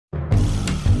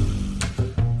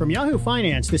From Yahoo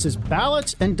Finance, this is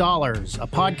Ballots and Dollars, a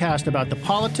podcast about the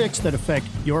politics that affect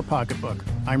your pocketbook.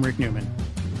 I'm Rick Newman.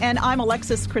 And I'm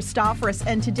Alexis Christoforous,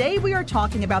 and today we are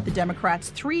talking about the Democrats'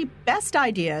 three best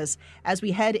ideas as we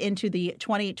head into the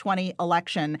 2020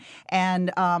 election.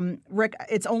 And Rick,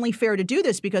 it's only fair to do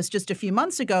this because just a few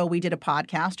months ago we did a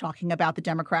podcast talking about the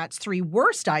Democrats' three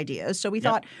worst ideas. So we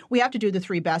thought we have to do the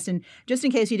three best. And just in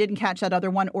case you didn't catch that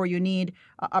other one or you need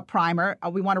a primer,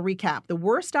 we want to recap. The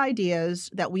worst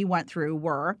ideas that we went through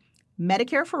were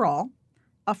Medicare for all,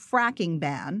 a fracking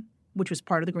ban, which was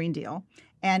part of the Green Deal,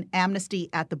 and amnesty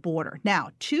at the border.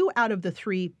 Now, two out of the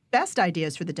three best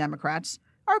ideas for the Democrats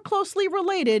are closely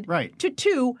related to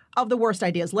two of the worst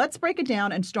ideas. Let's break it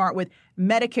down and start with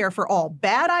Medicare for all.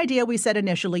 Bad idea, we said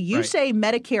initially. You say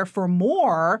Medicare for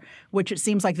more, which it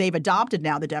seems like they've adopted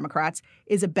now, the Democrats,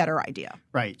 is a better idea.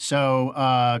 Right. So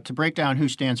to break down who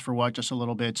stands for what just a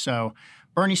little bit. So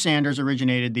Bernie Sanders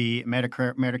originated the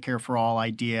Medicare for all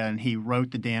idea, and he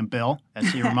wrote the damn bill, as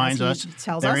he reminds us.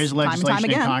 There is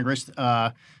legislation in Congress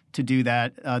to do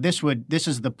that. This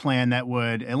is the plan that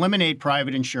would eliminate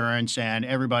private insurance, and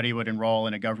everybody would enroll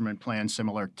in a government plan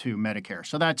similar to Medicare.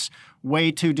 So that's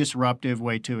way too disruptive,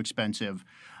 way too expensive.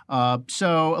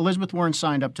 So Elizabeth Warren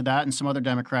signed up to that, and some other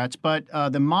Democrats. But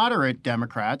the moderate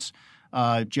Democrats,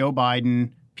 Joe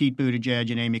Biden, Pete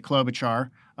Buttigieg, and Amy Klobuchar,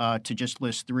 to just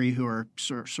list three who are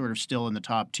sort of still in the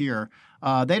top tier,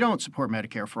 they don't support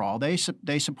Medicare for all. They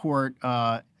support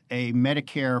a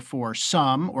Medicare for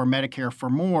some or Medicare for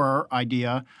more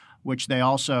idea, which they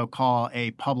also call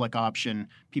a public option.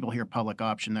 People hear public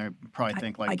option, they probably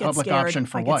think like public option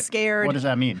for what? What does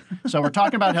that mean? So we're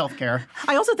talking about health care.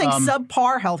 I also think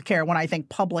subpar health care when I think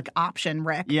public option,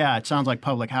 Rick. Yeah, it sounds like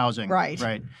public housing.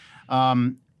 Right.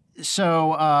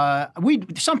 So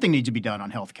something needs to be done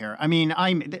on healthcare. I mean,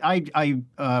 I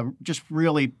just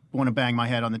really want to bang my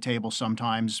head on the table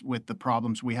sometimes with the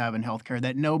problems we have in healthcare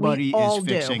that nobody is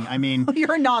fixing. I mean,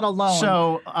 you're not alone.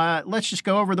 So let's just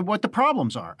go over what the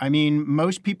problems are. I mean,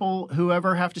 most people who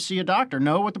ever have to see a doctor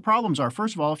know what the problems are.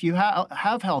 First of all, if you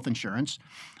have health insurance,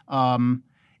 costs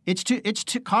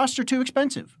are too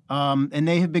expensive, and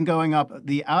they have been going up.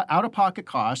 The out-of-pocket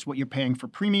costs, what you're paying for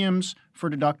premiums, for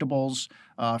deductibles,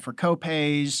 for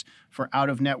co-pays, for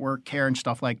out-of-network care and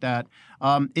stuff like that,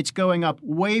 it's going up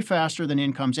way faster than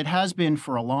incomes. It has been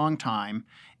for a long time,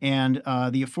 and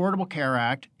the Affordable Care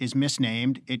Act is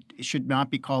misnamed. It should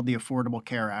not be called the Affordable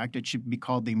Care Act. It should be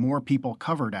called the More People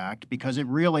Covered Act, because it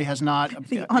really has not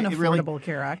the Unaffordable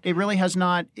Care Act. It really has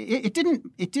not. It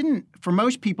didn't for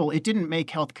most people. It didn't make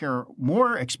healthcare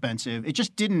more expensive. It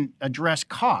just didn't address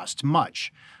costs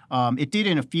much. It did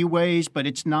in a few ways, but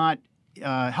it's not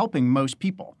helping most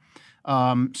people.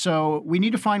 So we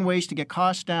need to find ways to get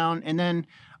costs down, and then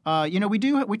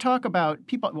we talk about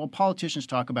politicians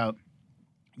talk about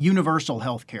universal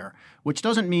health care, which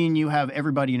doesn't mean you have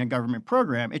everybody in a government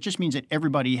program. It just means that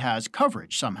everybody has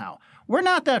coverage somehow. We're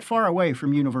not that far away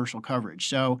from universal coverage.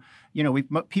 So, there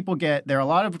are a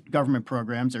lot of government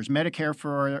programs. There's Medicare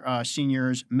for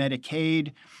seniors,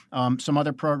 Medicaid, some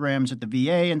other programs at the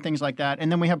VA and things like that.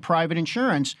 And then we have private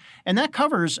insurance, and that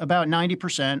covers about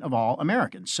 90% of all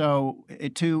Americans. So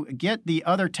to get the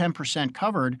other 10%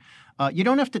 covered, you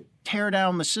don't have to tear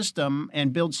down the system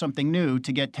and build something new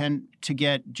to get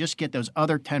those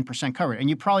other 10% covered. And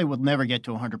you probably would never get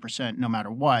to 100% no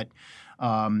matter what.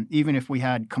 Even if we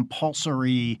had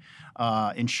compulsory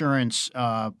insurance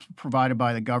provided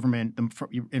by the government,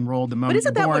 enrolled the moment you're born. But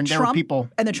isn't that what Trump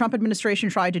and the Trump administration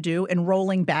tried to do in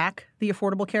rolling back the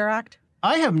Affordable Care Act?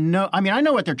 I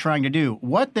know what they're trying to do.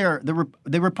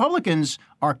 The Republicans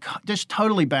are just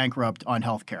totally bankrupt on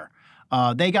health care.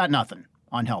 They got nothing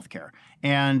on health care.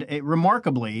 And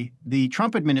remarkably, the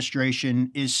Trump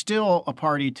administration is still a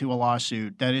party to a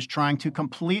lawsuit that is trying to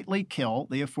completely kill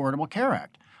the Affordable Care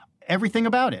Act. Everything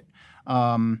about it.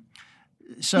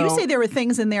 So you say there are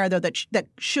things in there, though, that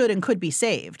should and could be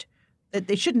saved. That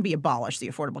they shouldn't be abolished, the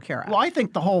Affordable Care Act. Well, I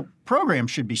think the whole program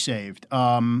should be saved.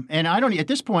 And I don't at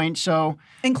this point. So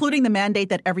including the mandate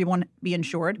that everyone be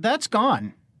insured. That's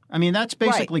gone. I mean, that's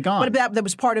basically gone. But that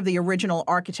was part of the original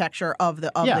architecture of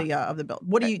the bill.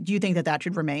 What do you think that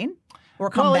should remain? Or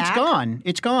come back? It's gone.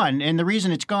 It's gone. And the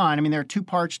reason it's gone, I mean, there are two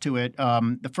parts to it.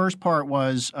 The first part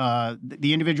was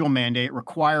the individual mandate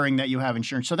requiring that you have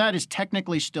insurance. So that is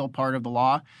technically still part of the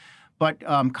law. But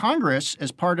Congress,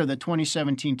 as part of the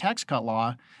 2017 tax cut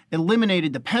law,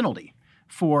 eliminated the penalty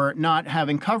for not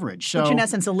having coverage. So, which in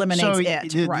essence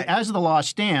eliminates it. Right. As the law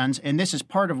stands, and this is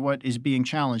part of what is being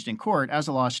challenged in court, as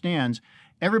the law stands,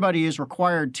 everybody is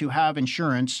required to have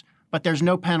insurance, but there's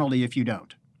no penalty if you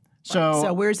don't.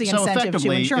 So where's the incentive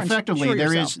to insurance? Effectively,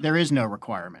 there is no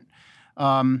requirement.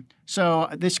 So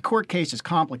this court case is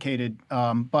complicated,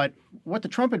 but what the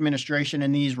Trump administration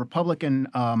and these Republican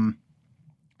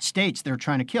states they're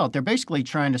trying to kill, they're basically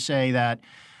trying to say that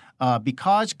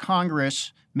because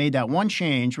Congress made that one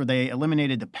change where they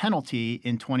eliminated the penalty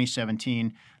in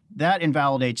 2017, that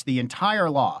invalidates the entire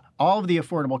law. All of the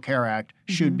Affordable Care Act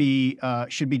should be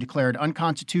declared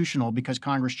unconstitutional because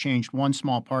Congress changed one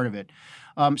small part of it.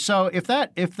 So if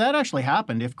that actually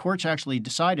happened, if courts actually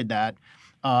decided that,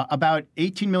 about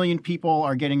 18 million people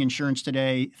are getting insurance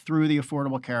today through the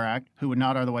Affordable Care Act who would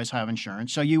not otherwise have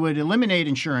insurance. So you would eliminate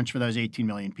insurance for those 18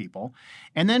 million people.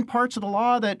 And then parts of the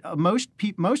law that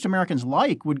most Americans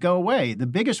like would go away. The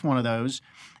biggest one of those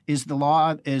is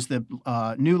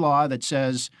the new law that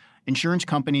says insurance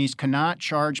companies cannot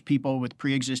charge people with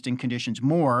pre-existing conditions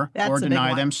more or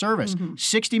deny them service.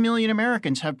 60 million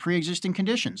Americans have pre-existing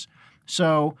conditions.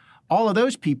 So all of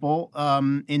those people,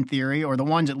 in theory, or the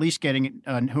ones at least getting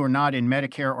who are not in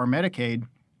Medicare or Medicaid,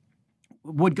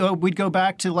 we'd go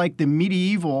back to like the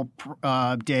medieval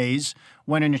days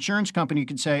when an insurance company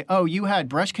could say, "Oh, you had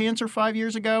breast cancer 5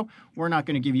 years ago. We're not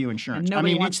going to give you insurance." And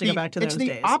nobody wants to go back to those days.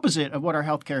 It's the opposite of what our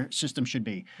healthcare system should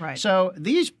be. Right. So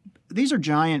these are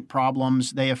giant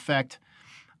problems. They affect.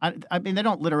 I mean, they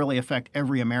don't literally affect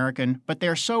every American, but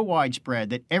they're so widespread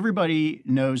that everybody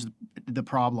knows the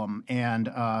problem. And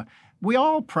we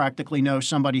all practically know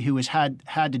somebody who has had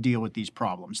to deal with these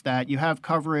problems, that you have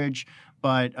coverage,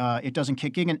 but it doesn't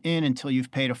kick in until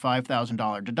you've paid a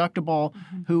 $5,000 deductible,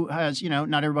 who has,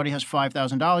 not everybody has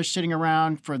 $5,000 sitting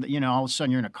around for all of a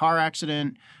sudden you're in a car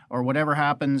accident or whatever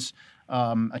happens.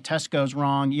 A test goes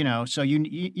wrong, so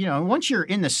once you're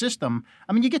in the system,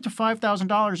 I mean, you get to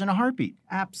 $5,000 in a heartbeat.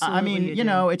 Absolutely. I mean,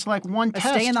 it's like one test.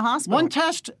 Stay in the hospital. One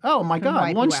test. Oh my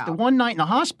God! One night in the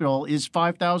hospital is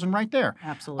 $5,000 right there.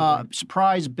 Absolutely.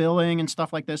 Surprise billing and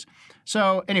stuff like this.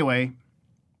 So anyway.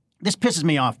 This pisses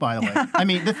me off, by the way. I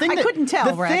mean, the thing I couldn't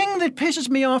tell, the thing that pisses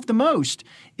me off the most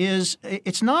is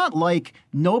it's not like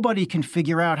nobody can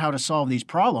figure out how to solve these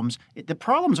problems. The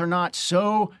problems are not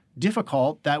so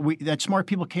difficult that smart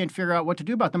people can't figure out what to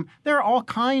do about them. There are all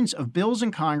kinds of bills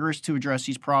in Congress to address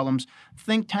these problems.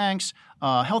 Think tanks,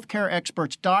 healthcare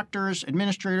experts, doctors,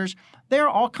 administrators. There are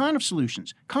all kinds of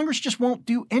solutions. Congress just won't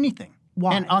do anything.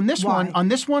 Why? And on this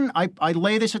one, I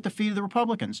lay this at the feet of the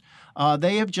Republicans.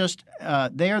 They have just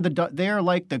they are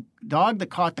like the dog that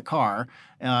caught the car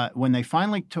when they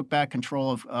finally took back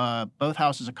control of both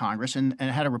houses of Congress and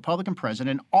had a Republican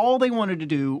president. All they wanted to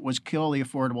do was kill the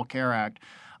Affordable Care Act.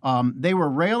 They were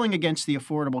railing against the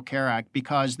Affordable Care Act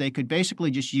because they could basically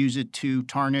just use it to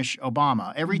tarnish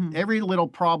Obama. Every little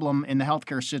problem in the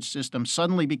healthcare system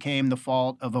suddenly became the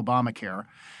fault of Obamacare.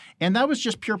 And that was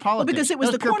just pure politics. Well, because it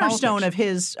was the cornerstone of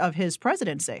his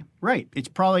presidency. Right. It's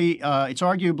probably it's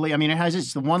arguably. I mean,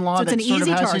 it's the one law that sort of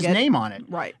has his name on it.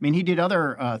 Right. I mean, he did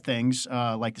other things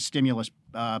like the stimulus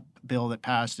bill that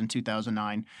passed in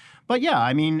 2009. But yeah,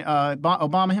 I mean,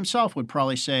 Obama himself would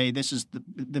probably say this is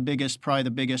probably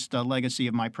the biggest legacy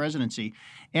of my presidency,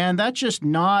 and that's just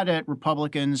not at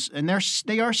Republicans. And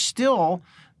they are still.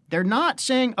 They're not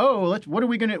saying, "Oh, what are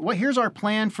we going to? Here's our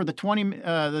plan for the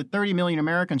 30 million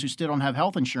Americans who still don't have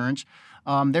health insurance."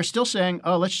 They're still saying,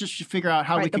 "Oh, let's just figure out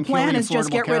how we can kill the Affordable Care Act." The plan is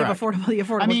just get rid of the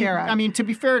Affordable Care Act. I mean, to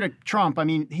be fair to Trump, I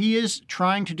mean, he is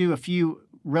trying to do a few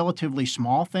relatively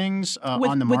small things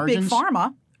on the margins. With big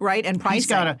pharma, right, and pricing. He's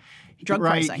got drug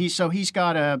pricing. He's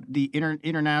got the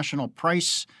international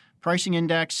pricing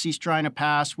index he's trying to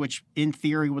pass, which in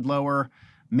theory would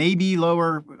maybe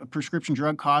lower prescription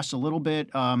drug costs a little bit.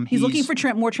 He's looking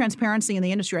for more transparency in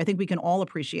the industry. I think we can all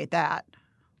appreciate that.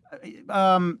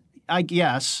 I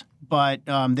guess, but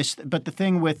the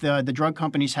thing with the drug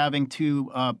companies having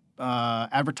to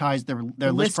advertise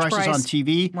their list prices on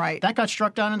TV, right. That got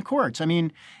struck down in the courts. I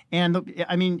mean,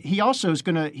 he also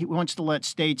he wants to let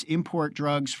states import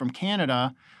drugs from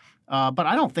Canada, but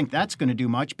I don't think that's going to do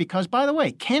much because, by the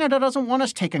way, Canada doesn't want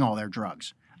us taking all their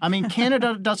drugs. I mean,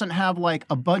 Canada doesn't have like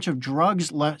a bunch of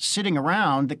drugs sitting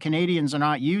around that Canadians are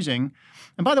not using.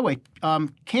 And by the way,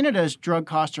 Canada's drug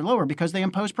costs are lower because they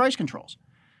impose price controls.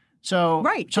 So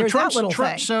right, so there's that little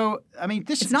thing. So I mean,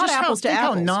 this it's is not just apples to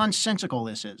apples. How nonsensical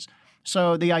this is.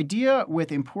 So the idea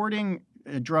with importing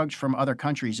drugs from other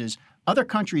countries is other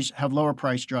countries have lower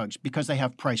priced drugs because they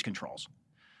have price controls.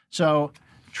 So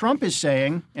Trump is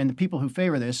saying, and the people who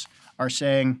favor this are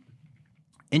saying,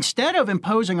 instead of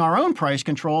imposing our own price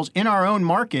controls in our own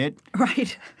market,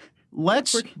 right,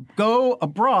 let's go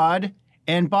abroad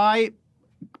and buy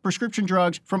prescription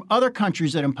drugs from other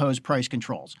countries that impose price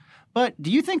controls. But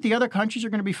do you think the other countries are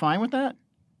going to be fine with that?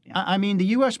 Yeah. I mean, the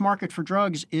U.S. market for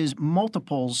drugs is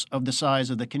multiples of the size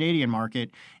of the Canadian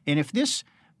market. And if this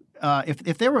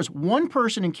if there was one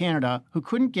person in Canada who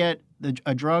couldn't get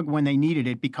a drug when they needed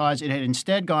it because it had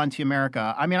instead gone to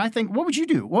America, I mean, I think, what would you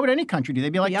do? What would any country do?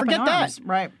 They'd be like, forget that.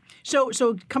 Right. So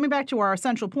coming back to our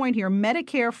essential point here,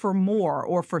 Medicare for more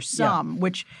or for some,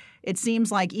 which it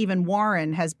seems like even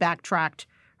Warren has backtracked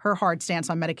her hard stance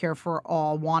on Medicare for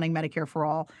all, wanting Medicare for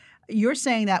all. You're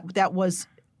saying that was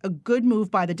a good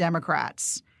move by the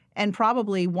Democrats and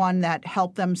probably one that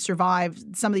helped them survive,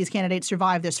 some of these candidates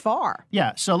survive this far.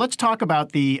 Yeah. So let's talk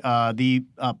about the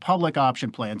public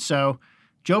option plan. So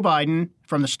Joe Biden,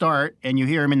 from the start, and you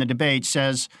hear him in the debate,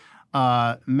 says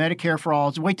Medicare for all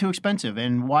is way too expensive.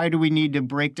 And why do we need to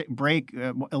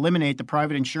eliminate the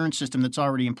private insurance system that's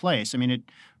already in place? I mean,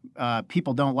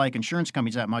 people don't like insurance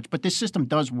companies that much, but this system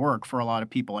does work for a lot of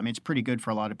people. I mean, it's pretty good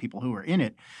for a lot of people who are in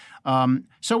it.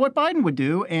 So what Biden would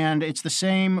do, and it's the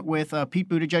same with Pete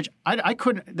Buttigieg. I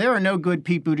couldn't. There are no good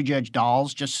Pete Buttigieg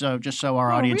dolls. Just so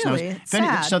our audience really? knows. It's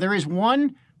sad. So there is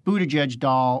one Buttigieg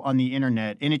doll on the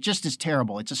internet, and it just is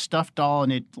terrible. It's a stuffed doll,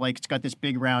 and it's got this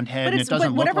big round head, and it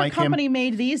doesn't look like him. Whatever company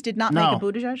made these did not make a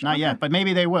Buttigieg? Not yet, but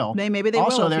maybe they will. Maybe they will.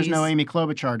 Also, there's no Amy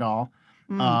Klobuchar doll,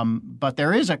 but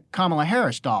there is a Kamala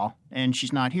Harris doll, and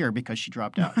she's not here because she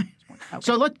dropped out. Okay.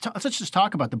 So let's just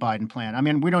talk about the Biden plan. I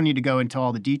mean, we don't need to go into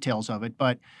all the details of it,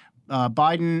 but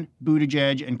Biden,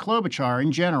 Buttigieg, and Klobuchar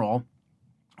in general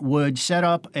would set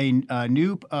up a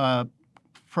new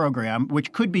program,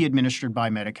 which could be administered by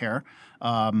Medicare.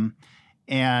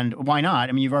 And why not?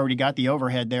 I mean, you've already got the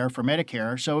overhead there for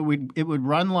Medicare. So it would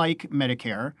run like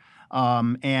Medicare.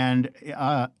 And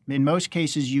in most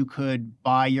cases, you could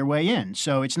buy your way in.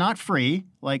 So it's not free.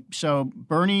 So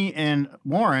Bernie and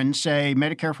Warren say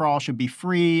Medicare for all should be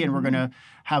free, and we're going to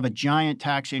have a giant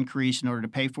tax increase in order to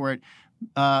pay for it.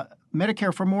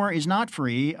 Medicare for more is not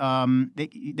free.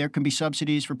 There can be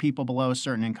subsidies for people below a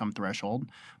certain income threshold,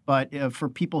 but for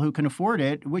people who can afford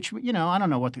it, which I don't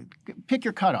know pick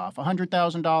your cutoff,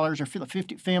 $100,000 or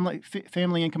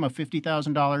family income of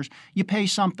 $50,000, you pay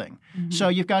something. So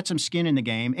you've got some skin in the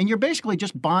game, and you're basically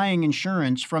just buying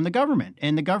insurance from the government,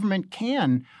 and the government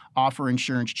can offer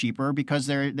insurance cheaper because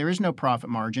there is no profit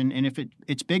margin, and if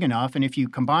it's big enough, and if you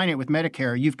combine it with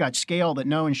Medicare, you've got scale that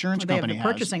no insurance company has. They have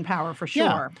the purchasing power for sure.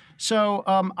 Yeah. So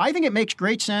I think it makes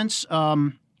great sense.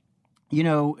 So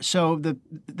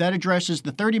that addresses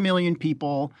the 30 million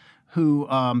people who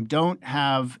don't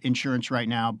have insurance right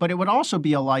now, but it would also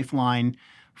be a lifeline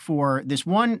for this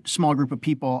one small group of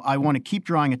people I want to keep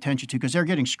drawing attention to because they're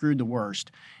getting screwed the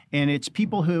worst. And it's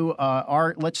people who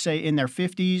are, let's say, in their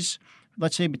 50s,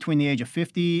 let's say between the age of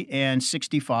 50 and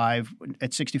 65.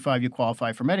 At 65, you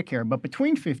qualify for Medicare. But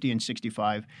between 50 and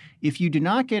 65, if you do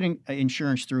not get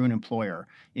insurance through an employer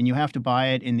and you have to buy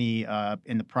it in the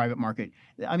private market,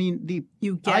 I mean,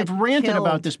 I've ranted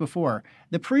about this before.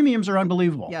 The premiums are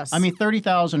unbelievable. Yes. I mean,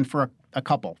 $30,000 for a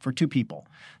couple, for two people.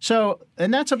 So,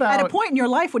 and that's about at a point in your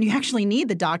life when you actually need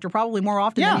the doctor, probably more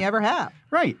often than you ever have.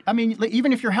 Right. I mean,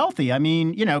 even if you're healthy, I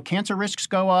mean, cancer risks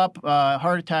go up,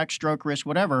 heart attack, stroke risk,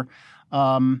 whatever.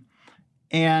 And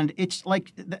it's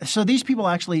like, so these people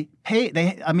actually pay.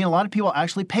 A lot of people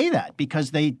actually pay that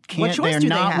because they can't. They're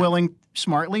not willing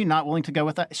to go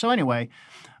with that. So anyway,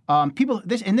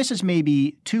 this is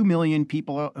maybe 2 million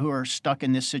people who are stuck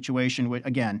in this situation. With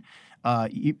again,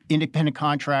 independent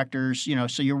contractors.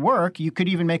 So your work, you could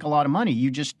even make a lot of money. You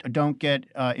just don't get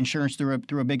insurance through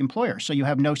a big employer. So you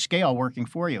have no scale working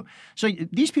for you. So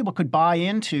these people could buy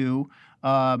into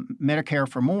Medicare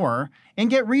for more and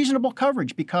get reasonable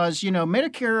coverage because,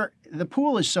 Medicare, the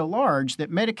pool is so large that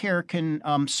Medicare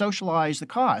can socialize the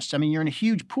costs. I mean, you're in a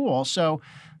huge pool, so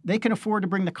they can afford to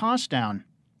bring the cost down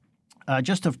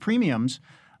just of premiums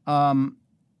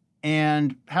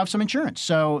and have some insurance.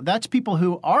 So that's people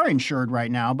who are insured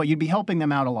right now, but you'd be helping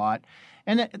them out a lot.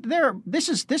 And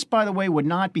this, by the way, would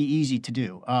not be easy to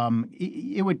do.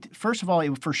 It would, first of all, it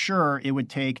would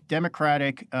take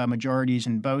Democratic majorities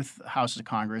in both houses of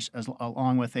Congress,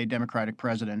 along with a Democratic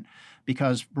president,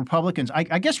 because Republicans,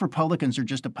 I guess Republicans are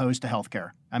just opposed to health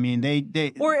care. I mean,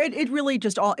 it really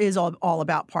just is all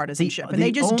about partisanship, and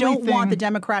they just don't want the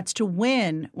Democrats to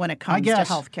win when it comes to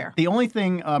health care. The only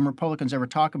thing Republicans ever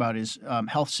talk about is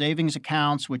health savings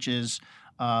accounts, which is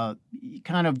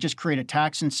kind of just create a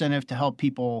tax incentive to help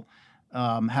people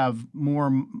have more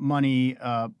money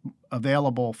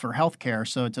available for health care,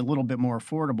 so it's a little bit more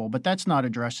affordable. But that's not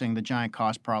addressing the giant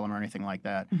cost problem or anything like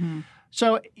that. Mm-hmm.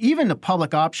 So even the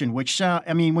public option, which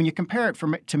when you compare it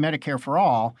to Medicare for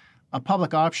all, a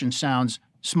public option sounds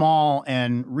small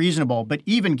and reasonable, but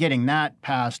even getting that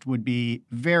passed would be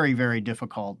very, very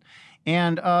difficult.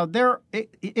 And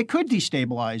it could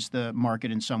destabilize the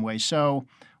market in some ways. So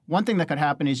one thing that could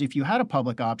happen is if you had a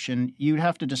public option, you'd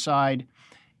have to decide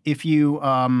if you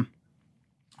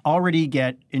already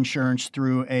get insurance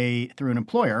through an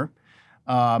employer,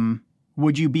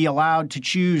 would you be allowed to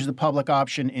choose the public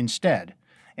option instead?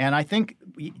 And I think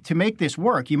to make this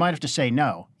work, you might have to say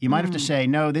no. You might have to say,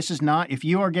 no, this is not – if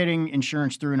you are getting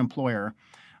insurance through an employer,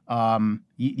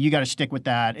 you got to stick with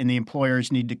that, and the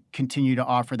employers need to continue to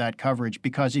offer that coverage,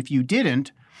 because if you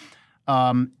didn't,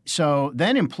 so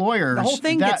then employers – the whole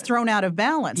thing gets thrown out of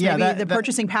balance. Yeah, Maybe the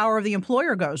purchasing power of the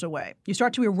employer goes away. You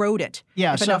start to erode it.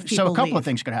 Yeah, so a couple of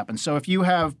things could happen. So if you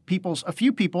have a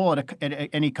few people at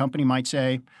any company might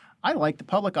say, I like the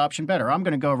public option better. I'm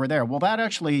going to go over there. Well, that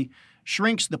actually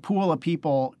shrinks the pool of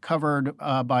people covered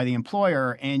by the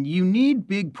employer, and you need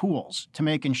big pools to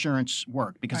make insurance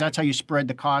work, because that's how you spread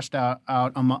the cost out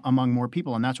among more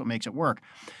people, and that's what makes it work.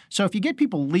 So if you get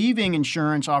people leaving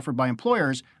insurance offered by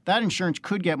employers, that insurance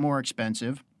could get more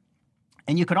expensive.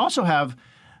 And you could also have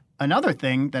another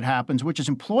thing that happens, which is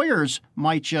employers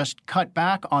might just cut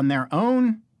back on their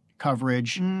own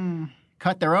coverage,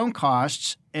 cut their own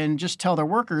costs, and just tell their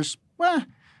workers, well,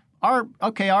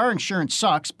 our insurance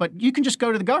sucks, but you can just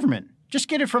go to the government. Just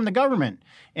get it from the government.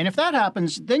 And if that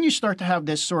happens, then you start to have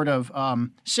this sort of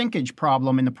sinkage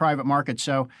problem in the private market.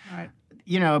 So,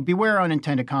 beware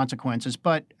unintended consequences.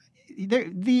 But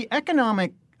the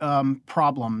economic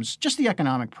problems, just the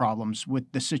economic problems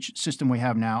with the system we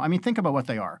have now, I mean, think about what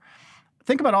they are.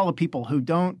 Think about all the people who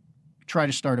don't try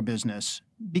to start a business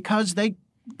because they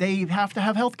have to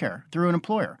have health care through an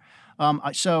employer.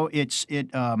 So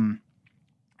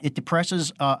it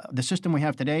depresses the system we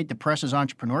have today, depresses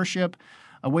entrepreneurship.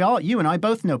 You and I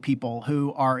both know people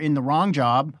who are in the wrong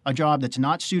job, a job that's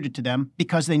not suited to them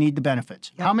because they need the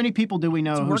benefits. Yep. How many people do we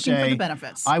know who say, for the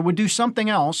benefits. I would do something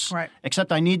else,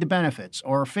 except I need the benefits?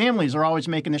 Or families are always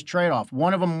making this trade-off.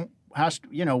 One of them has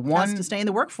to stay in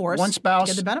the workforce. One spouse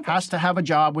to get the benefits. Has to have a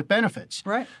job with benefits.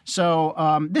 Right. So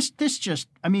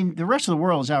the rest of the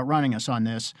world is outrunning us on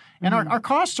this, and our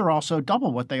costs are also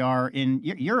double what they are in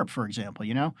Europe, for example.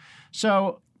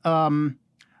 So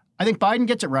I think Biden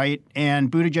gets it right,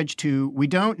 and Buttigieg too. We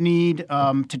don't need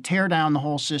to tear down the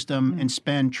whole system and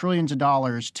spend trillions of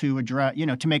dollars to address,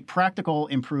 to make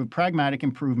pragmatic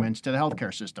improvements to the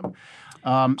healthcare system.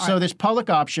 So this public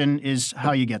option is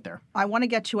how you get there. I want to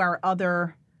get to our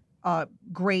other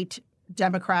great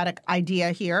Democratic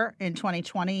idea here in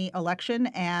 2020 election,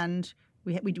 and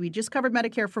we just covered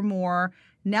Medicare for More.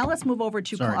 Now let's move over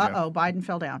to Biden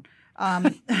fell down.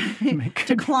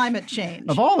 To climate change.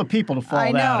 Of all the people to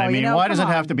fall down, why does it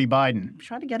have to be Biden?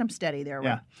 Try to get him steady there.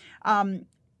 Yeah.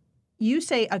 You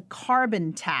say a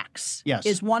carbon tax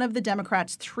is one of the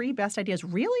Democrats' three best ideas.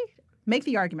 Really? Make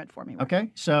the argument for me. Rick.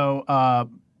 Okay. So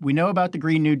we know about the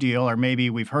Green New Deal, or maybe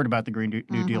we've heard about the Green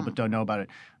New Deal but don't know about it.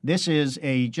 This is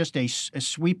just a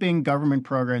sweeping government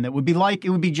program that would be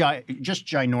just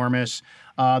ginormous.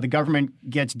 The government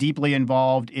gets deeply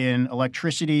involved in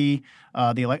electricity,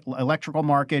 the electrical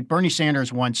market. Bernie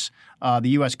Sanders wants the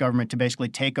U.S. government to basically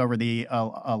take over the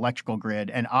electrical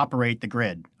grid and operate the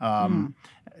grid.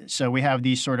 So we have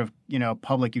these sort of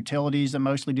public utilities that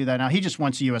mostly do that now. He just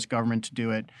wants the U.S. government to do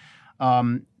it.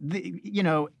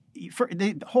 The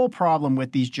whole problem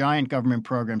with these giant government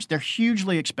programs, they're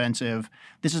hugely expensive.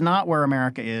 This is not where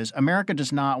America is. America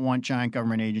does not want giant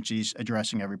government agencies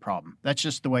addressing every problem. That's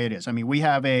just the way it is. I mean, we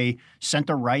have a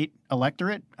center-right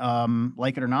electorate,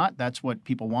 like it or not. That's what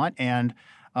people want. And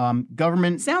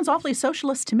government— Sounds awfully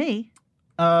socialist to me.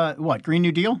 What, Green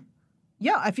New Deal?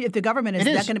 Yeah, if the government is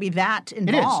not going to be that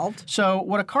involved. It is. So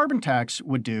what a carbon tax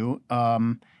would do—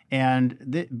 and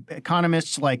the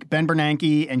economists like Ben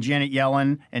Bernanke and Janet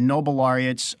Yellen and Nobel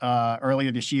laureates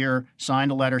earlier this year signed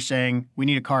a letter saying we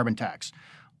need a carbon tax.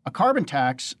 A carbon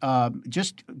tax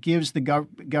just gives the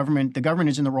government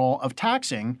is in the role of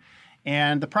taxing,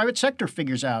 and the private sector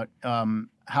figures out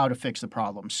how to fix the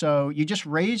problem. So you just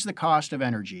raise the cost of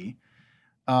energy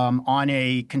on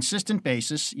a consistent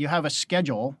basis. You have a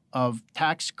schedule of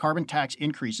carbon tax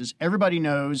increases. Everybody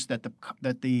knows that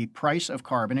the price of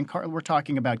carbon, and we're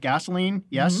talking about gasoline.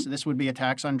 Yes, this would be a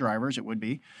tax on drivers. It would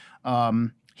be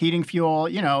heating fuel.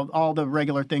 All the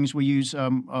regular things we use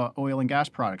oil and gas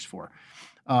products for.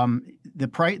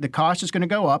 The cost is going to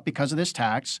go up because of this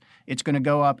tax. It's going to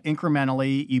go up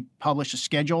incrementally. You publish a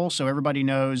schedule so everybody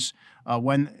knows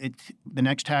when the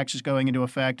next tax is going into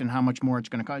effect and how much more it's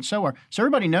going to cost. So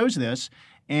everybody knows this,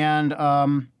 and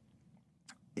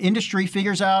industry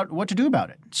figures out what to do about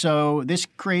it. So this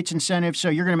creates incentives. So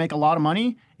you're going to make a lot of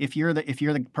money if you're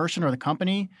the person or the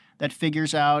company that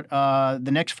figures out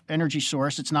the next energy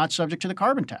source that's not subject to the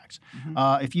carbon tax.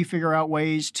 If you figure out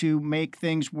ways to make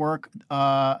things work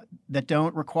that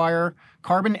don't require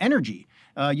carbon energy,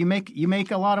 you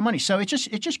make a lot of money. So it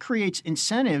just creates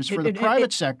incentives for the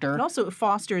private sector. It also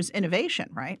fosters innovation,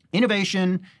 right?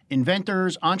 Innovation,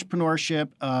 inventors, entrepreneurship.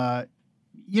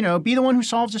 Be the one who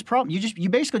solves this problem. You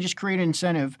basically just create an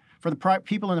incentive for the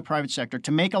people in the private sector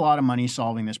to make a lot of money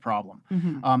solving this problem.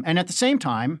 And at the same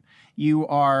time, you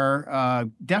are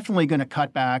definitely going to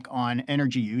cut back on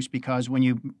energy use, because when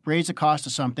you raise the cost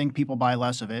of something, people buy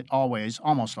less of it,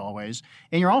 almost always.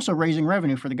 And you're also raising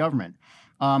revenue for the government.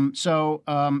 So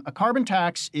a carbon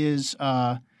tax is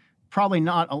probably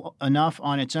not enough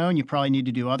on its own. You probably need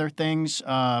to do other things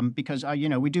because,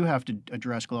 we do have to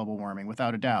address global warming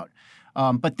without a doubt.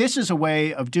 But this is a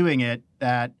way of doing it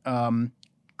that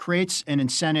creates an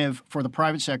incentive for the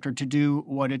private sector to do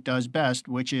what it does best,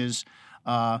 which is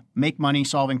make money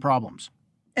solving problems.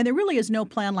 And there really is no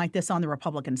plan like this on the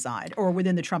Republican side or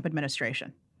within the Trump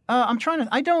administration. Because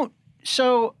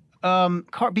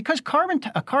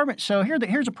carbon. So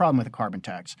here's a problem with a carbon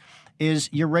tax, is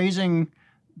you're raising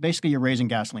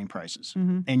gasoline prices,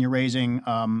 and you're raising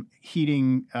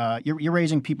heating. You're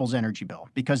raising people's energy bill,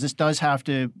 because this does have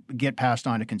to get passed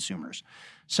on to consumers.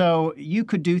 So you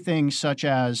could do things such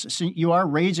as, you are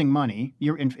raising money.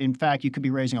 In fact, you could be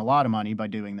raising a lot of money by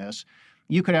doing this.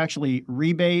 You could actually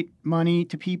rebate money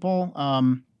to people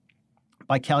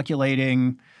by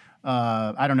calculating.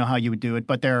 I don't know how you would do it,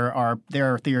 but there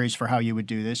are theories for how you would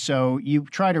do this. So you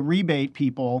try to rebate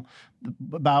people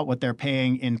about what they're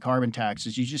paying in carbon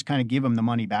taxes. You just kind of give them the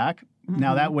money back.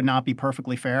 Now, that would not be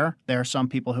perfectly fair. There are some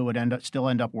people who would still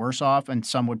end up worse off, and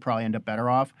some would probably end up better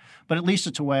off. But at least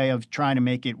it's a way of trying to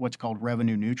make it what's called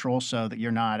revenue neutral, so that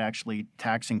you're not actually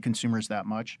taxing consumers that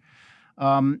much.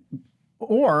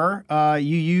 Or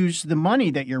you use the money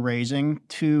that you're raising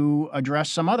to address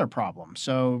some other problem.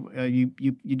 So you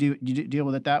deal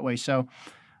with it that way. So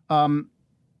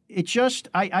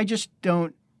I just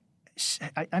don't.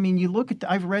 I mean, you look at.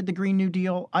 I've read the Green New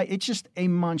Deal. It's just a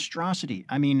monstrosity.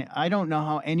 I mean, I don't know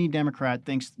how any Democrat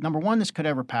thinks, number one, this could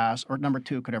ever pass, or number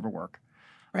two, it could ever work.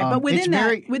 Right, but within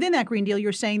that Green Deal,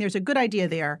 you're saying there's a good idea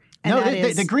there.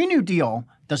 And the Green New Deal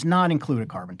does not include a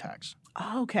carbon tax.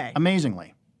 Oh, okay.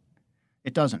 Amazingly.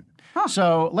 It doesn't. Huh.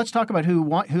 So let's talk about who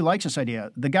likes this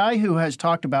idea. The guy who has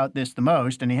talked about this the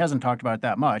most, and he hasn't talked about it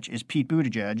that much, is Pete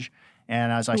Buttigieg.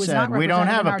 And as I said, we don't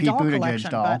have a Pete Buttigieg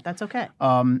doll. But that's okay.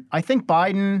 I think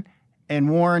Biden and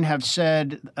Warren have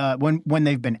said when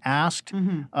they've been asked,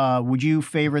 would you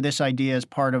favor this idea as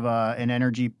part of an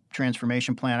energy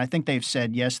transformation plan? I think they've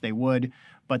said yes, they would.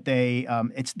 But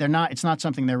it's not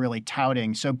something they're really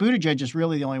touting. So Buttigieg is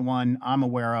really the only one I'm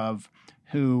aware of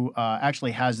who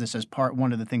actually has this as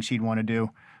one of the things he'd want to do.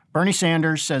 Bernie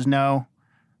Sanders says no.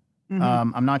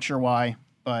 I'm not sure why,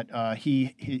 but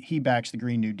he backs the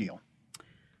Green New Deal.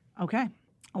 Okay.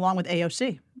 Along with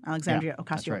AOC, Alexandria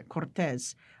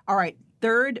Ocasio-Cortez. All right.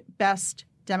 Third best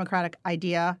Democratic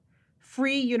idea,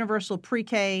 free universal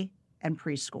pre-K and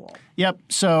preschool. Yep.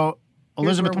 So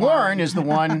Elizabeth Warren is the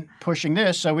one pushing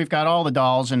this. So we've got all the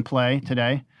dolls in play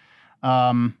today.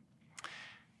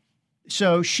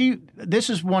 So this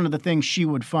is one of the things she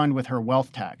would fund with her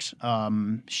wealth tax.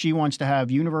 She wants to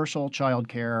have universal child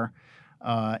care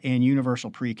and universal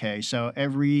pre-K. So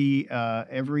every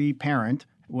parent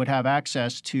would have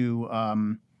access to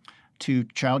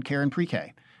child care and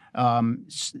pre-K.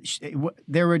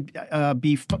 There would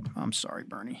be. I'm sorry,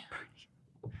 Bernie.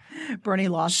 Bernie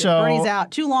lost it. Bernie's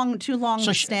out. Too long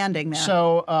standing there.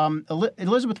 So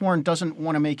Elizabeth Warren doesn't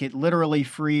want to make it literally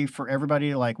free for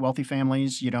everybody, like wealthy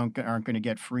families. Aren't going to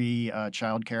get free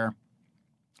child care.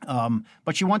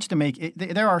 But she wants to make it.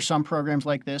 There are some programs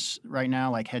like this right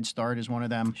now, like Head Start is one of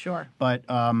them. Sure. But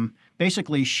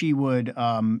basically, she would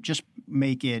just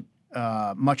make it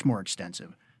much more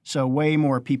extensive. So way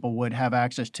more people would have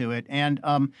access to it. And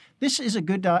this is a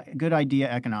good idea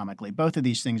economically. Both of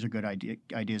these things are good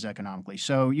ideas economically.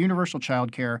 So universal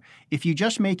child care, if you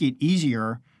just make it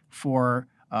easier for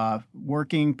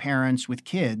working parents with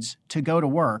kids to go to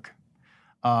work,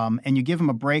 and you give them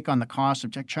a break on the cost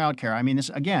of child care. I mean,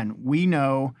 we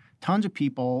know tons of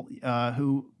people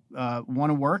who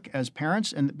want to work as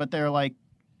parents, but they're like,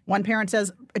 one parent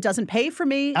says, it doesn't pay for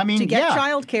me to get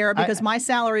child care because my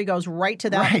salary goes right to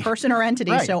that person or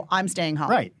entity, so I'm staying home.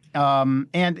 Right. And,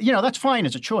 that's fine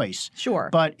as a choice. Sure.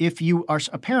 But if you are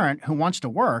a parent who wants to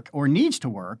work or needs to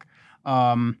work,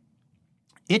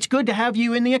 it's good to have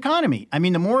you in the economy. I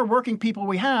mean, the more working people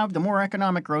we have, the more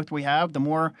economic growth we have, the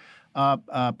more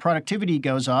productivity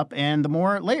goes up, and the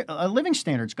more living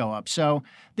standards go up. So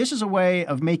this is a way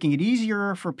of making it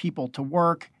easier for people to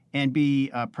work and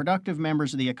be productive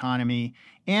members of the economy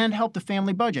and help the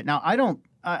family budget. Now,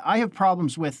 I have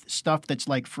problems with stuff that's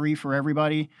like free for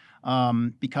everybody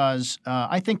because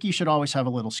I think you should always have a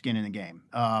little skin in the game.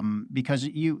 Because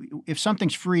if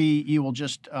something's free, you will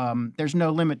just there's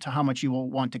no limit to how much you will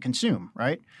want to consume,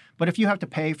 right? But if you have to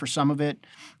pay for some of it,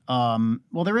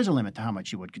 well, there is a limit to how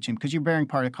much you would consume because you're bearing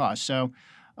part of the cost. So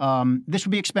this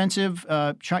would be expensive.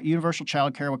 Universal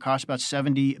child care would cost about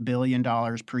 $70 billion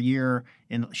per year.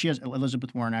 And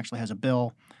Elizabeth Warren actually has a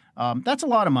bill. That's a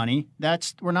lot of money.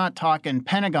 We're not talking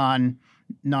Pentagon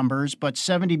numbers, but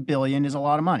 $70 billion is a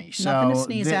lot of money. So nothing to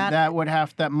sneeze at. That money would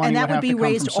have to come from somewhere. And that would be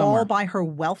raised all by her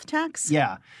wealth tax?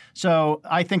 Yeah. So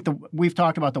I think we've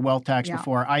talked about the wealth tax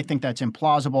before. I think that's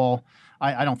implausible.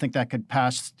 I don't think that could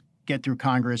get through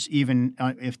Congress, even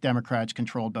if Democrats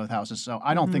controlled both houses. So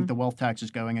I don't think the wealth tax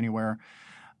is going anywhere.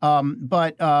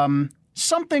 But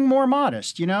something more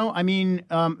modest, I mean,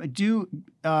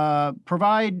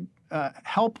 provide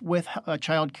help with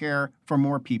child care for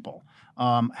more people.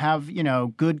 Have,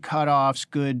 good cutoffs,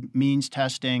 good means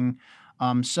testing,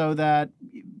 so that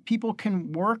people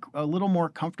can work a little more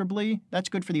comfortably. That's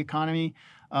good for the economy.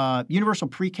 Universal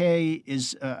pre-K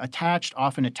is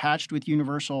often attached with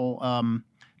universal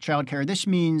child care. This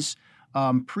means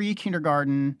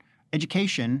pre-kindergarten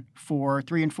education for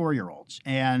 3- and 4-year-olds.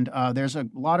 And there's a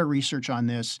lot of research on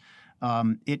this.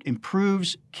 It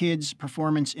improves kids'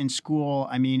 performance in school.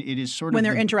 I mean, it is sort of when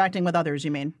they're interacting with others, you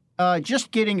mean?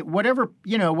 Just getting whatever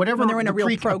when they're in a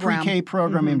real program. Pre-K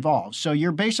program involves. So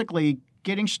you're basically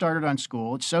getting started on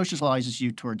school. It socializes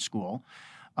you towards school.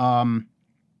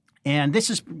 And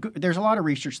there's a lot of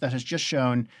research that has just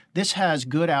shown this has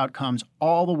good outcomes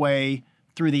all the way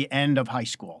through the end of high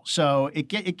school. So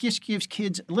it just gives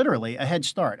kids literally a head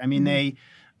start. I mean,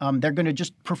 they're going to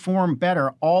just perform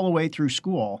better all the way through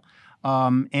school.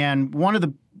 And one of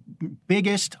the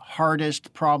biggest,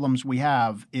 hardest problems we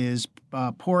have is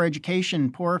poor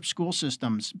education, poor school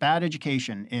systems, bad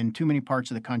education in too many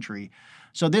parts of the country.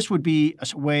 So this would be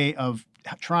a way of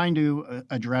trying to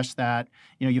address that.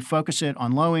 You focus it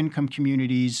on low-income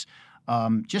communities.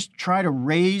 Just try to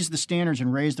raise the standards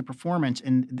and raise the performance,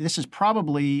 and this is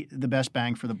probably the best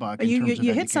bang for the buck.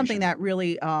 You hit something that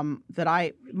really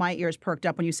my ears perked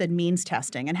up when you said means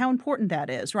testing and how important that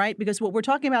is, right? Because what we're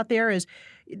talking about there is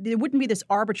there wouldn't be this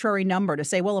arbitrary number to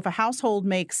say, well, if a household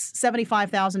makes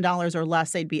 $75,000 or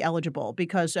less, they'd be eligible.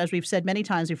 Because as we've said many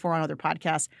times before on other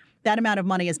podcasts, that amount of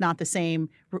money is not the same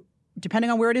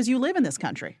depending on where it is you live in this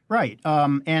country. Right,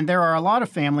 and there are a lot of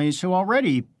families who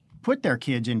already put their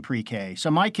kids in pre-K.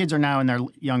 So my kids are now in their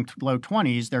low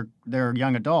 20s. They're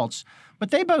young adults,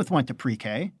 but they both went to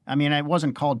pre-K. I mean, it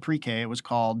wasn't called pre-K. It was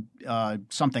called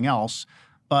something else.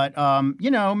 But,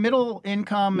 middle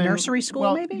income. Nursery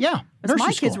school, maybe? Yeah.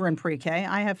 My kids were in pre-K.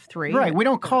 I have 3. Right. We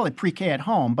don't call it pre-K at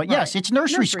home. But yes, it's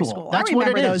nursery school. That's what it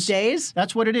is. I remember those days.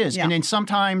 That's what it is. Yeah. And then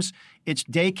sometimes it's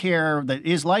daycare that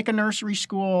is like a nursery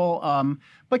school.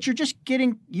 But you're just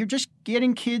getting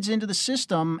kids into the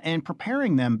system and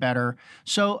preparing them better.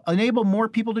 So enable more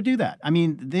people to do that. I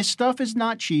mean, this stuff is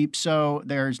not cheap, so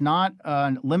there's not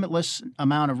a limitless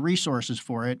amount of resources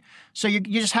for it. So you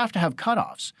just have to have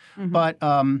cutoffs. But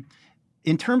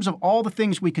in terms of all the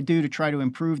things we could do to try to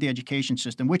improve the education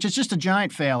system, which is just a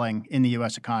giant failing in the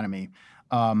U.S. economy,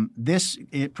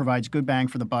 it provides good bang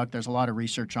for the buck. There's a lot of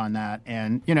research on that.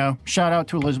 And, shout out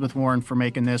to Elizabeth Warren for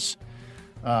making this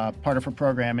part of her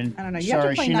program. And I don't know. You have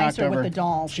to play nicer with the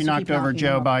dolls. She knocked over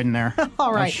Joe Biden there.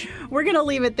 All right. We're going to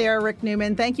leave it there, Rick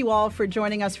Newman. Thank you all for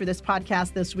joining us for this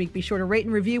podcast this week. Be sure to rate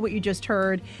and review what you just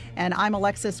heard. And I'm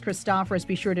Alexis Christoforous.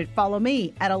 Be sure to follow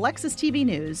me at Alexis TV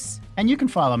News. And you can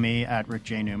follow me at Rick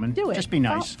J. Newman. Do it. Just be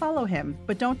nice. Follow him,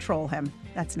 but don't troll him.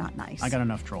 That's not nice. I got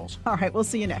enough trolls. All right. We'll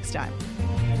see you next time.